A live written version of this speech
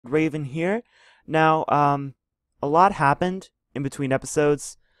Raven here. Now, a lot happened in between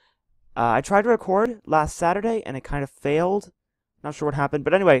episodes. I tried to record last Saturday and it kind of failed. Not sure what happened,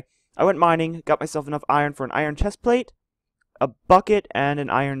 but anyway, I went mining, got myself enough iron for an iron chest plate, a bucket, and an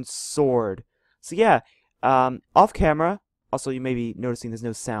iron sword. So yeah, off camera, also you may be noticing there's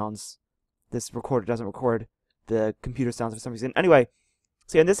no sounds. This recorder doesn't record the computer sounds for some reason. Anyway,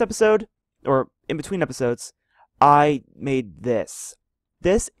 so in this episode, or in between episodes, I made this.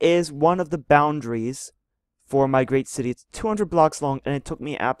 This is one of the boundaries for my great city. It's 200 blocks long, and it took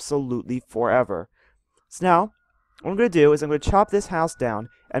me absolutely forever. So now, what I'm going to do is I'm going to chop this house down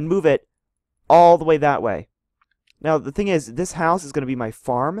and move it all the way that way. Now, the thing is, this house is going to be my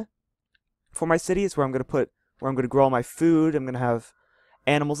farm for my city. It's where I'm going to grow all my food. I'm going to have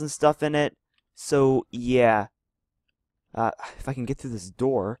animals and stuff in it. So, yeah. If I can get through this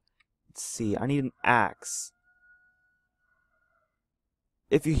door. Let's see. I need an axe.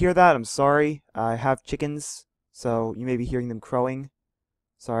 If you hear that, I'm sorry. I have chickens, so you may be hearing them crowing.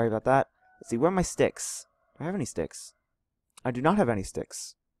 Sorry about that. Let's see. Where are my sticks? Do I have any sticks? I do not have any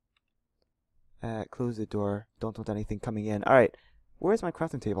sticks. Close the door. Don't want anything coming in. Alright. Where's my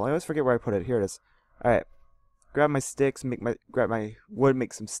crafting table? I always forget where I put it. Here it is. Alright. Grab my sticks, grab my wood,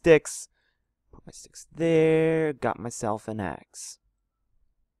 make some sticks. Put my sticks there. Got myself an axe.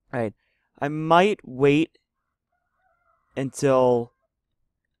 Alright. I might wait until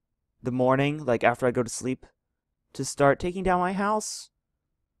the morning, like after I go to sleep, to start taking down my house.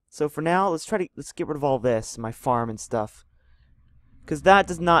 So for now, let's get rid of all this, my farm and stuff. Because that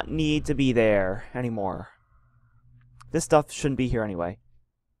does not need to be there anymore. This stuff shouldn't be here anyway.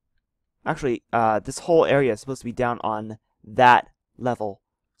 Actually, this whole area is supposed to be down on that level.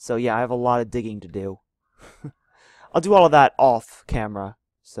 So yeah, I have a lot of digging to do. I'll do all of that off camera.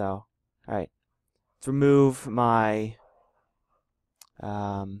 So, alright. Let's remove my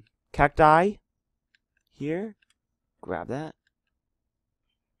cacti here. Grab that.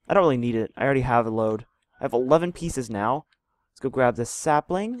 I don't really need it. I already have a load. I have 11 pieces now. Let's go grab this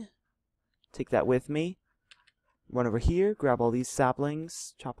sapling. Take that with me. Run over here. Grab all these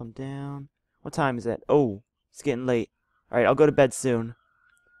saplings. Chop them down. What time is it? Oh, it's getting late. Alright, I'll go to bed soon.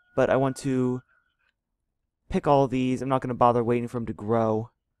 But I want to pick all of these. I'm not going to bother waiting for them to grow.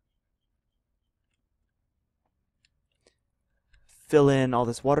 Fill in all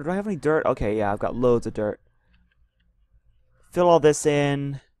this water. Do I have any dirt? Okay, yeah, I've got loads of dirt. Fill all this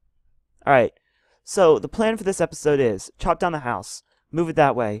in. Alright, so the plan for this episode is chop down the house, move it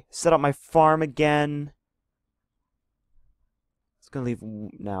that way, set up my farm again. It's going to leave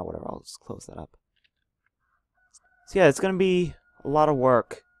now, whatever, I'll just close that up. So yeah, it's going to be a lot of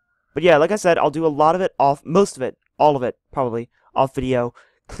work. But yeah, like I said, I'll do a lot of it off, most of it, all of it, probably, off video,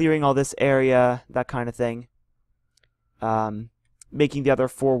 clearing all this area, that kind of thing. Making the other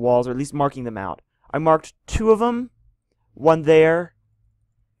 4 walls, or at least marking them out. I marked 2 of them, one there,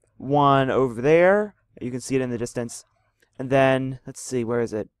 one over there. You can see it in the distance. And then, let's see, where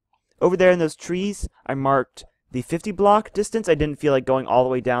is it? Over there in those trees, I marked the 50 block distance. I didn't feel like going all the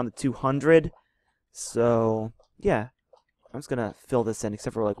way down to 200. So, yeah. I'm just going to fill this in,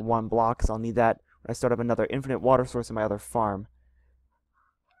 except for like 1 block, because I'll need that when I start up another infinite water source in my other farm.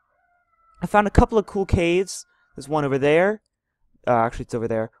 I found a couple of cool caves. There's one over there. Actually, it's over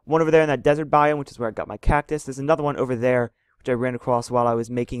there. One over there in that desert biome, which is where I got my cactus. There's another one over there, which I ran across while I was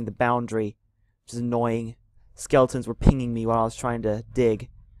making the boundary, which is annoying. Skeletons were pinging me while I was trying to dig.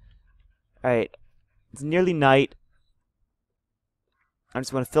 Alright, it's nearly night. I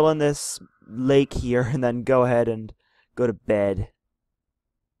just want to fill in this lake here and then go ahead and go to bed.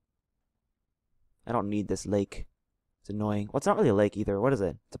 I don't need this lake. It's annoying. Well, it's not really a lake either. What is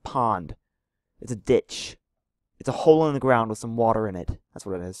it? It's a pond. It's a ditch. It's a hole in the ground with some water in it. That's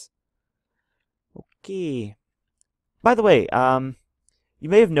what it is. Okay. By the way, you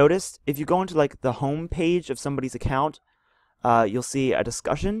may have noticed, if you go into like the home page of somebody's account, you'll see a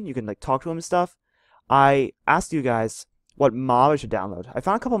discussion. You can like talk to them and stuff. I asked you guys what mob I should download. I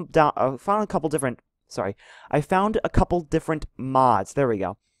found a couple different. Sorry, I found a couple different mods. There we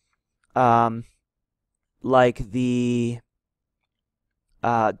go. Like the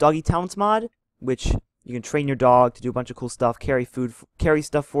Doggy Talents mod, which you can train your dog to do a bunch of cool stuff, carry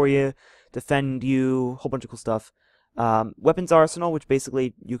stuff for you, defend you, a whole bunch of cool stuff. Weapons Arsenal, which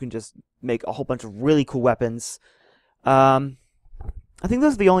basically you can just make a whole bunch of really cool weapons. I think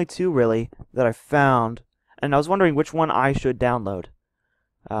those are the only 2 really that I found, and I was wondering which one I should download.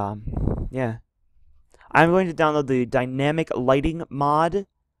 Yeah. I'm going to download the dynamic lighting mod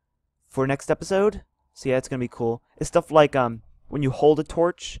for next episode. So yeah, it's going to be cool. It's stuff like when you hold a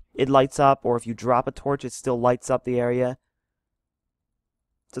torch, it lights up, or if you drop a torch, it still lights up the area.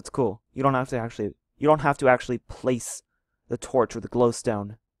 So it's cool. You don't have to actually place the torch or the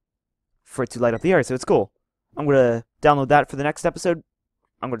glowstone for it to light up the area, so it's cool. I'm gonna download that for the next episode.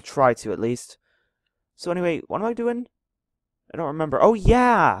 I'm gonna try to, at least. So anyway, what am I doing? I don't remember. Oh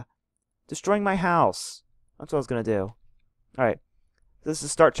yeah! Destroying my house. That's what I was gonna do. Alright. This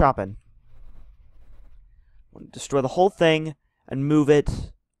is start chopping. I'm gonna destroy the whole thing and move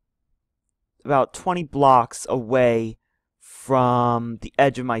it about 20 blocks away from the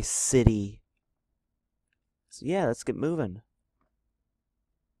edge of my city. So yeah, let's get moving.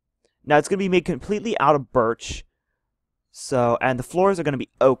 Now it's going to be made completely out of birch. So, and the floors are going to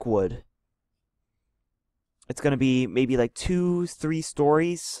be oak wood. It's going to be maybe like 2-3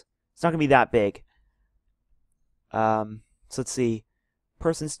 stories. It's not going to be that big. So let's see.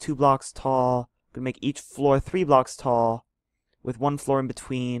 Person's 2 blocks tall. Going to make each floor 3 blocks tall, with 1 floor in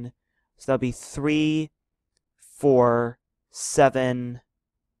between. So that'll be 3, 4, 7,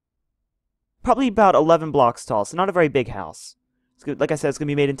 probably about 11 blocks tall. So not a very big house. It's good. Like I said, it's going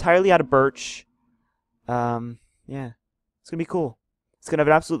to be made entirely out of birch. Yeah. It's going to be cool. It's going to have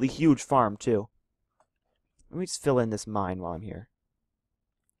an absolutely huge farm, too. Let me just fill in this mine while I'm here.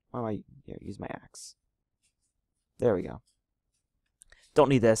 Why am I... Here, use my axe. There we go. Don't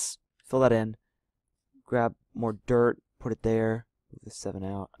need this. Fill that in. Grab more dirt. Put it there. Move the 7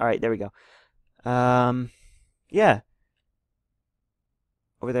 out. Alright, there we go. Yeah.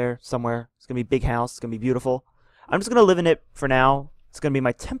 Over there, somewhere. It's going to be a big house. It's going to be beautiful. I'm just going to live in it for now. It's going to be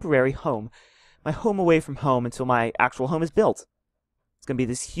my temporary home. My home away from home until my actual home is built. It's going to be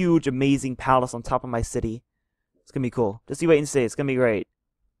this huge, amazing palace on top of my city. It's going to be cool. Just you wait and see. It's going to be great.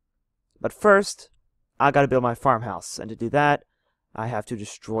 But first, I got to build my farmhouse. And to do that, I have to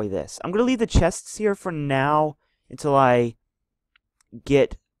destroy this. I'm going to leave the chests here for now until I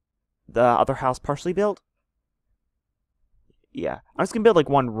get the other house partially built. Yeah. I'm just going to build like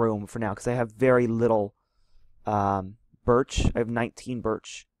 1 room for now because I have very little birch. I have 19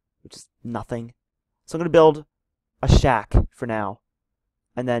 birch, which is nothing. So I'm going to build a shack for now.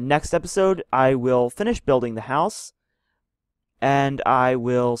 And then next episode, I will finish building the house. And I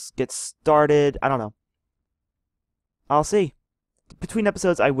will get started. I don't know. I'll see. Between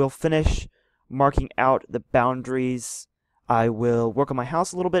episodes, I will finish marking out the boundaries. I will work on my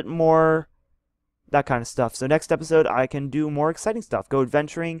house a little bit more. That kind of stuff. So next episode, I can do more exciting stuff. Go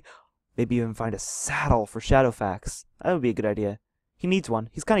adventuring. Maybe even find a saddle for Shadowfax. That would be a good idea. He needs one.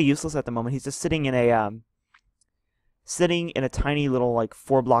 He's kind of useless at the moment. He's just sitting in a tiny little like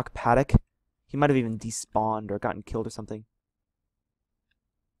 4-block paddock. He might have even despawned or gotten killed or something.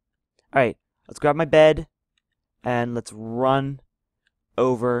 Alright, let's grab my bed and let's run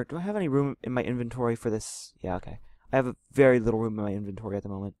over. Do I have any room in my inventory for this? Yeah, okay. I have a very little room in my inventory at the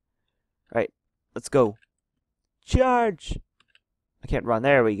moment. Alright, let's go. Charge! I can't run.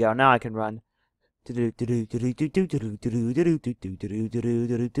 There we go. Now I can run. Where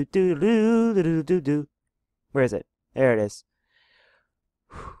is it? There it is.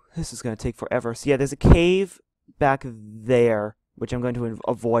 This is going to take forever. So yeah, there's a cave back there, which I'm going to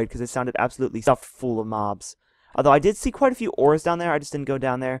avoid because it sounded absolutely stuffed full of mobs. Although I did see quite a few ores down there. I just didn't go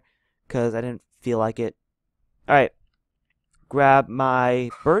down there because I didn't feel like it. Alright. Grab my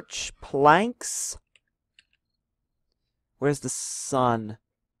birch planks. Where's the sun?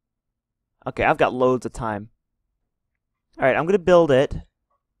 Okay, I've got loads of time. Alright, I'm going to build it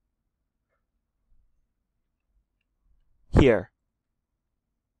here.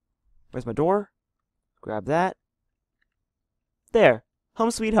 Where's my door? Grab that. There.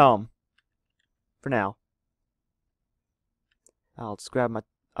 Home sweet home. For now. I'll just grab my...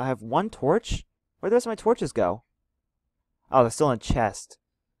 I have 1 torch? Where'd the rest of my torches go? Oh, they're still in a chest.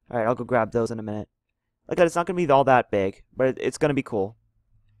 Alright, I'll go grab those in a minute. Like that, it's not going to be all that big, but it's going to be cool.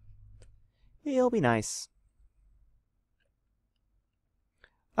 It'll be nice.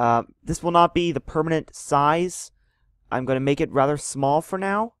 This will not be the permanent size. I'm going to make it rather small for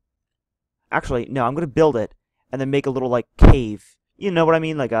now. Actually, no, I'm going to build it and then make a little, like, cave. You know what I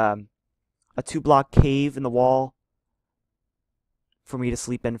mean? Like a 2-block cave in the wall for me to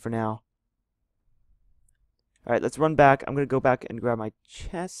sleep in for now. Alright, let's run back. I'm going to go back and grab my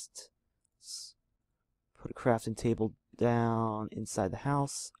chest. Put a crafting table down inside the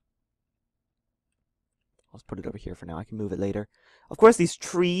house. I'll just put it over here for now. I can move it later. Of course, these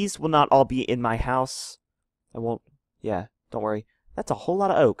trees will not all be in my house. I won't... Yeah, don't worry. That's a whole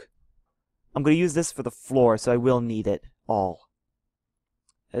lot of oak. I'm going to use this for the floor, so I will need it all.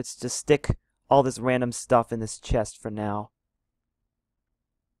 Let's just stick all this random stuff in this chest for now.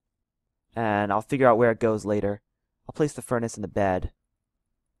 And I'll figure out where it goes later. I'll place the furnace in the bed.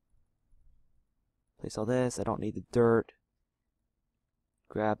 Place all this. I don't need the dirt.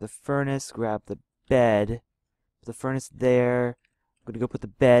 Grab the furnace, grab the bed. Put the furnace there. I'm going to go put the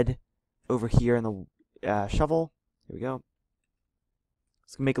bed over here in the shovel. Here we go.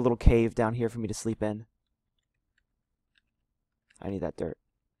 It's going to make a little cave down here for me to sleep in. I need that dirt.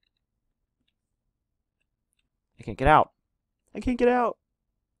 I can't get out. I can't get out.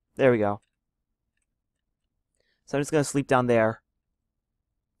 There we go. So I'm just going to sleep down there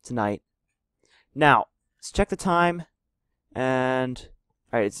tonight. Now, let's check the time. And,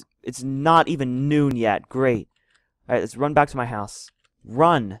 alright, it's not even noon yet. Great. Alright, let's run back to my house.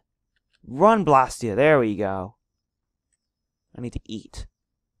 Run. Run, blast you. There we go. I need to eat.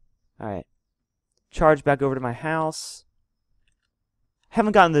 Alright. Charge back over to my house.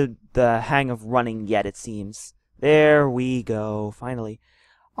 Haven't gotten the hang of running yet, it seems. There we go. Finally.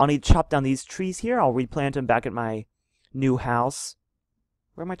 I'll need to chop down these trees here. I'll replant them back at my new house.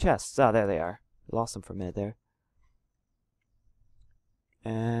 Where are my chests? Oh, there they are. Lost them for a minute there.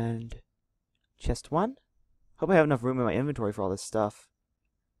 And chest 1. Hope I have enough room in my inventory for all this stuff.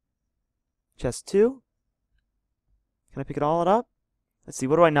 Chest 2. Can I pick it all up? Let's see,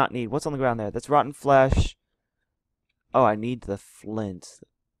 what do I not need? What's on the ground there? That's rotten flesh. Oh, I need the flint.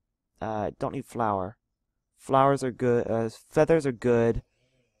 Don't need flour. Flowers are good. Feathers are good.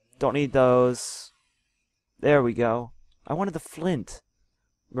 Don't need those. There we go. I wanted the flint.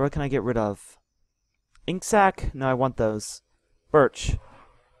 What can I get rid of? Ink sac? No, I want those. Birch.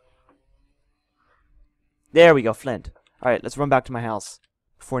 There we go, flint. Alright, let's run back to my house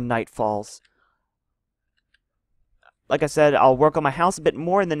before night falls. Like I said, I'll work on my house a bit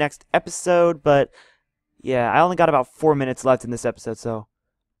more in the next episode, but yeah, I only got about 4 minutes left in this episode, so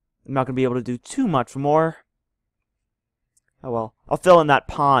I'm not going to be able to do too much more. Oh well. I'll fill in that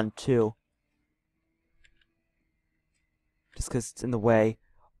pond, too. Just because it's in the way.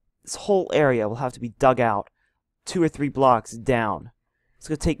 This whole area will have to be dug out 2 or 3 blocks down. It's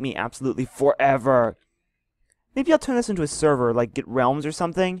going to take me absolutely forever. Maybe I'll turn this into a server, like Get Realms or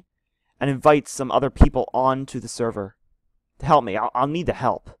something, and invite some other people onto the server to help me. I'll need the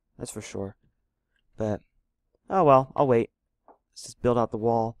help, that's for sure. But, oh well, I'll wait. Let's just build out the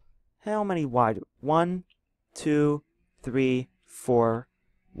wall. How many wide? 1, 2, 3, 4.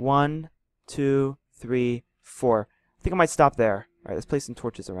 1, 2, 3, 4. I think I might stop there. Alright, let's place some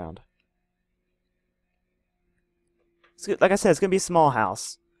torches around. Like I said, it's going to be a small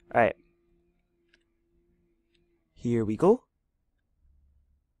house. Alright. Here we go.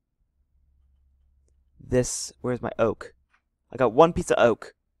 Where's my oak? I got 1 piece of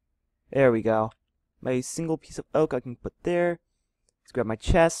oak. There we go. My single piece of oak I can put there. Let's grab my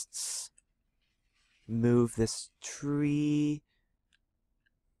chests. Move this tree.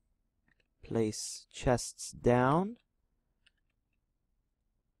 Place chests down.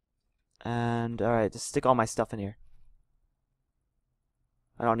 And, alright, just stick all my stuff in here.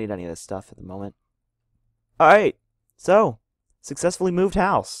 I don't need any of this stuff at the moment. Alright, so, successfully moved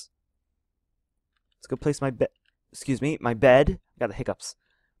house. Let's go place my bed. Excuse me, my bed. I got the hiccups.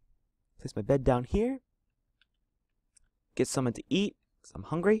 Place my bed down here. Get something to eat, because I'm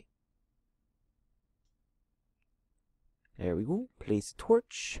hungry. There we go. Place a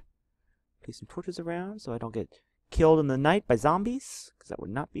torch. Place some torches around so I don't get killed in the night by zombies, because that would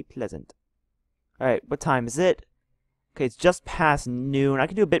not be pleasant. Alright, what time is it? Okay, it's just past noon. I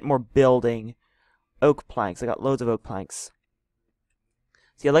can do a bit more building. Oak planks. I got loads of oak planks.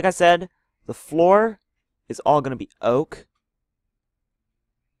 So yeah, like I said, the floor is all going to be oak.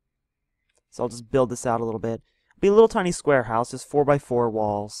 So I'll just build this out a little bit. It'll be a little tiny square house, just 4x4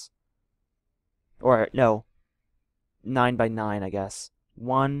 walls. Or, no, 9x9, I guess.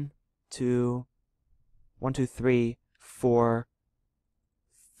 1, 2, 3, 4,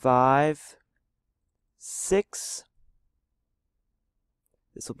 5, 6.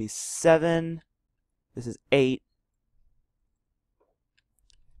 This will be 7. This is 8.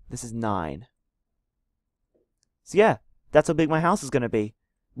 This is 9. So yeah, that's how big my house is going to be.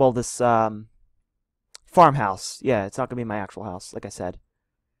 Well, this farmhouse. Yeah, it's not going to be my actual house, like I said.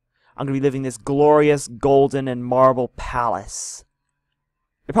 I'm going to be living in this glorious golden and marble palace.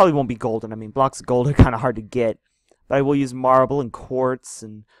 It probably won't be golden. I mean, blocks of gold are kind of hard to get. But I will use marble and quartz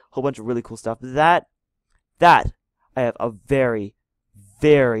and a whole bunch of really cool stuff. That, I have a very,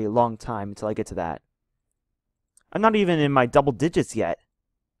 very long time until I get to that. I'm not even in my double digits yet.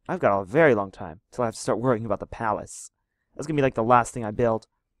 I've got a very long time until I have to start worrying about the palace. That's going to be like the last thing I build.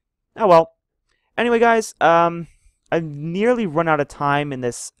 Oh well. Anyway, guys, I've nearly run out of time in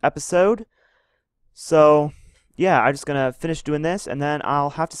this episode. So, yeah, I'm just going to finish doing this, and then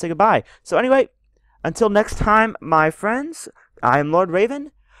I'll have to say goodbye. So anyway, until next time, my friends, I am Lord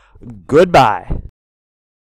Raven. Goodbye.